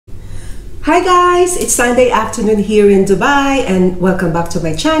Hi guys! It's Sunday afternoon here in Dubai and welcome back to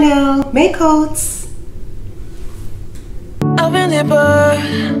my channel, Make Coats! I've been here but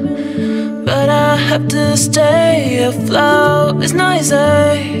I have to stay afloat. It's not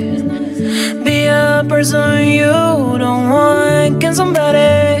easy. Be a person you don't want. Can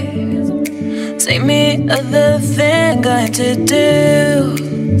somebody take me other thing? Got to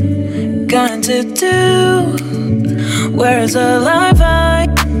do. Where's the life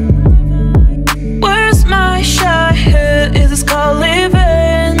where's my childhood? Is this called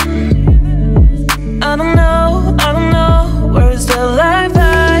living? I don't know. Where's the life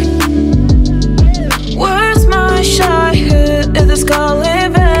where's my childhood? Is this called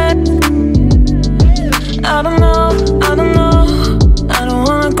living? I don't know. I don't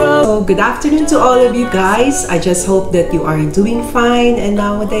wanna grow. So good afternoon to all of you guys. I just hope that you are doing fine and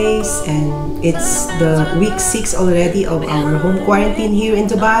nowadays, and it's the week 6 already of our home quarantine here in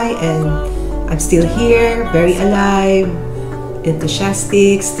Dubai, and I'm still here, very alive,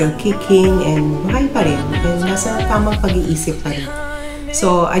 enthusiastic, still kicking, and buhay pa rin. And nasa tamang pag-iisip pa rin.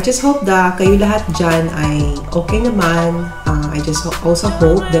 So, I just hope that kayo lahat dyan ay okay naman. I just also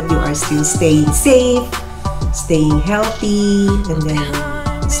hope that you are still staying safe, staying healthy, and then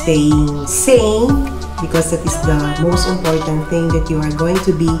staying sane, because that is the most important thing that you are going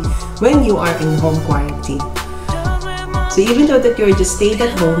to be when you are in home quarantine. So even though that you're just stayed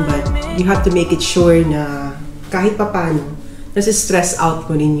at home, but you have to make it sure na kahit papano, nasa stress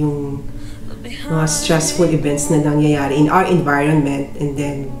out mo rin yung mga stressful events na nangyayari in our environment, and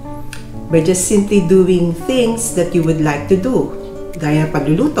then by just simply doing things that you would like to do, gaya ng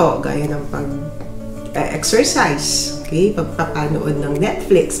pagluluto, gaya ng pag-exercise, okay? Pagpapanood ng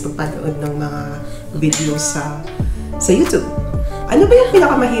Netflix, pagpapanood ng mga videos sa YouTube. Ano ba yung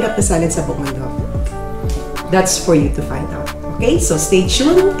pinakamahirap na salad sa buong mundo? That's for you to find out. Okay, so stay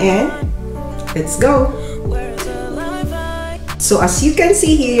tuned and let's go! So as you can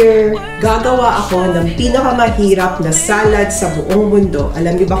see here, gagawa ako ng pinakamahirap na salad sa buong mundo.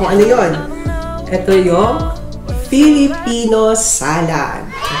 Alam niyo ba kung ano yon? Ito yung Filipino salad.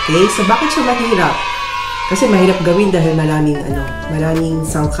 Okay, so bakit siya mahirap? Kasi mahirap gawin dahil maraming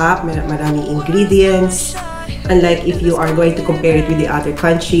sangkap, maraming ingredients. Unlike if you are going to compare it with the other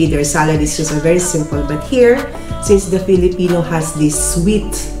country, their salad is just very simple. But here, since the Filipino has this sweet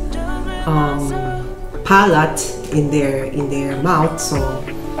palate in their mouth, so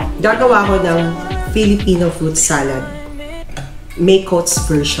gagawa ko ng Filipino fruit salad, Make Coats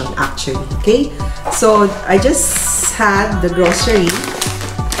version actually. Okay, so I just had the grocery,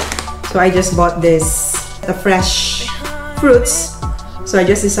 so I just bought the fresh fruits. So I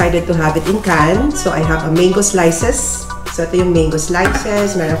just decided to have it in can. So I have a mango slices. So ito yung mango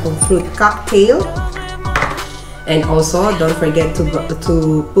slices. Meron akong fruit cocktail. And also, don't forget to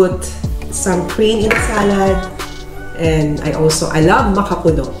put some cream in the salad. And I love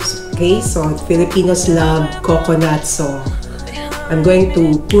nakakulong. Okay, so Filipinos love coconut. So I'm going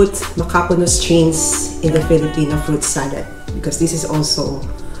to put nakakulong strings in the Filipino fruit salad, because this is also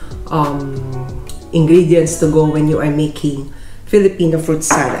ingredients to go when you are making Filipino fruit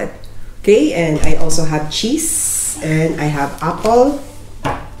salad. Okay, and I also have cheese, and I have apple,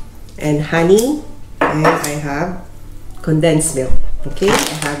 and honey, and I have condensed milk. Okay,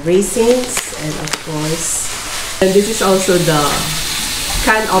 I have raisins, and of course, and this is also the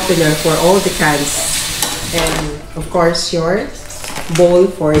can opener for all the cans, and of course your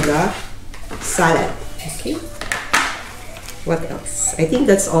bowl for the salad. Okay, what else? I think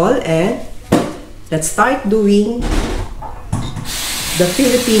that's all, and let's start doing the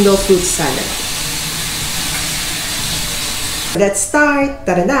Filipino fruit salad. Let's start!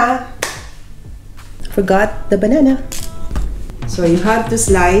 Tara na! Forgot the banana. So you have to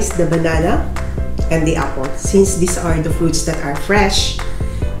slice the banana and the apple. Since these are the fruits that are fresh,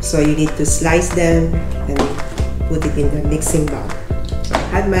 so you need to slice them and put it in the mixing bowl. So I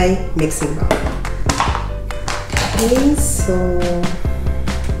had my mixing bowl. Okay, so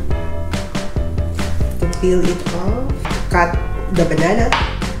to peel it off, cut the banana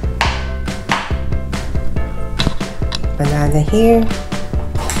here,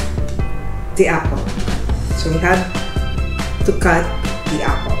 the apple. So we have to cut the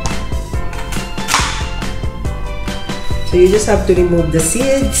apple. So you just have to remove the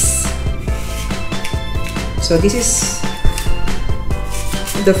seeds. So this is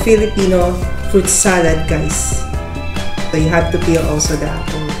the Filipino fruit salad, guys. So you have to peel also the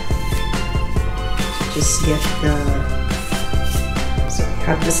apple. Just get the, so you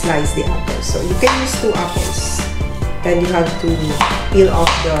have to slice the apple. So you can use 2 apples. And you have to peel off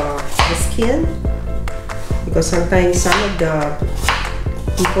the skin, because sometimes some of the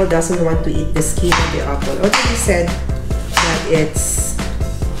people doesn't want to eat the skin of the apple. Already said that it's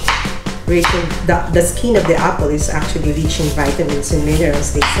the skin of the apple is actually rich in vitamins and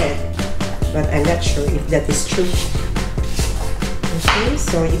minerals, they said, but I'm not sure if that is true. Okay,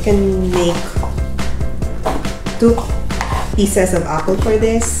 so you can make 2 pieces of apple for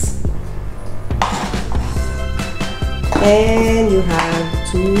this, and you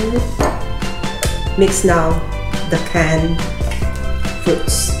have to mix now the canned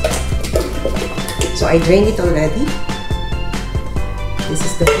fruits. So I drained it already. This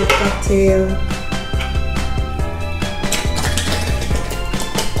is the fruit cocktail.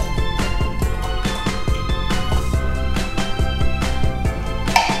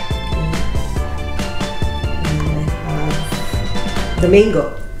 The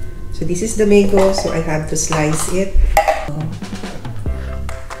mango. So this is the mango, so I have to slice it.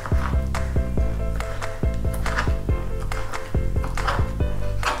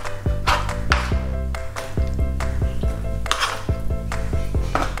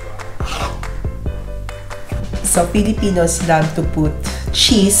 So Filipinos love to put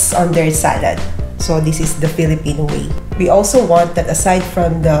cheese on their salad. So this is the Filipino way. We also want that aside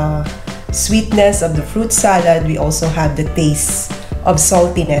from the sweetness of the fruit salad, we also have the taste of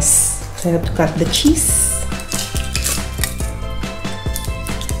saltiness. So I have to cut the cheese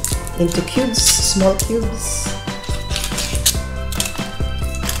into cubes, small cubes.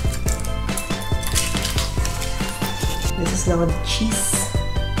 This is now the cheese.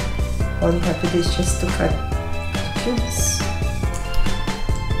 All you have to do is just to cut the cubes.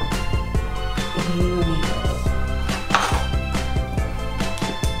 Here we go.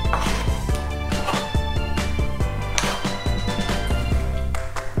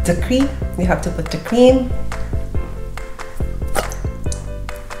 The cream, we have to put the cream.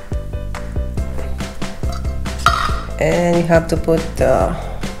 And you have to put the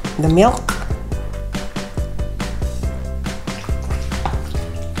milk.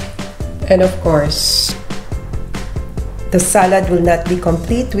 And of course, the salad will not be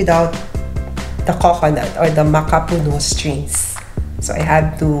complete without the coconut or the makapuno strings. So I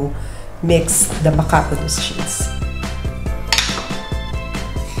had to mix the makapuno strings.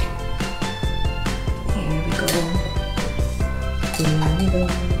 Here we go. Here we go.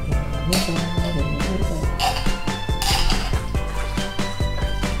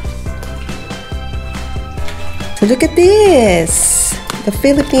 So look at this! The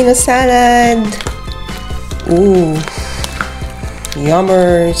Filipino salad. Ooh,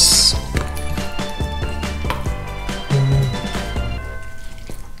 yummers.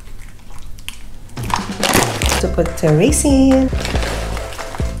 To put the raisin.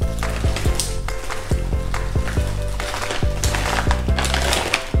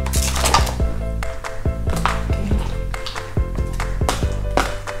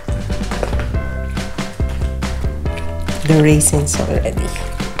 The raisins already.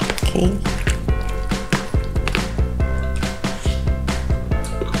 Okay.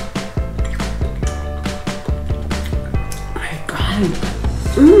 Oh my God.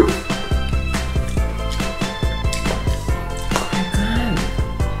 Oh my God.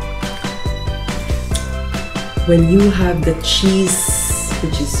 When you have the cheese,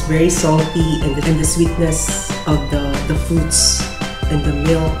 which is very salty, and the sweetness of the fruits and the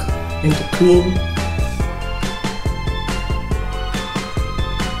milk and the cream,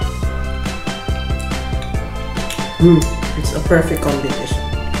 it's a perfect combination.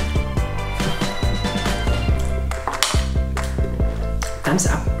 Thumbs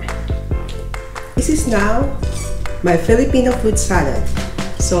up. This is now my Filipino fruit salad.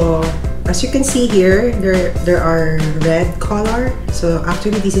 So as you can see here, there are red color. So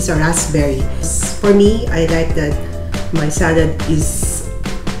actually this is a raspberry. For me, I like that my salad is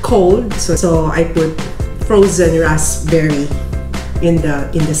cold. So I put frozen raspberry in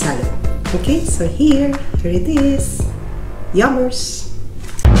the salad. Okay, so here it is. Yummers!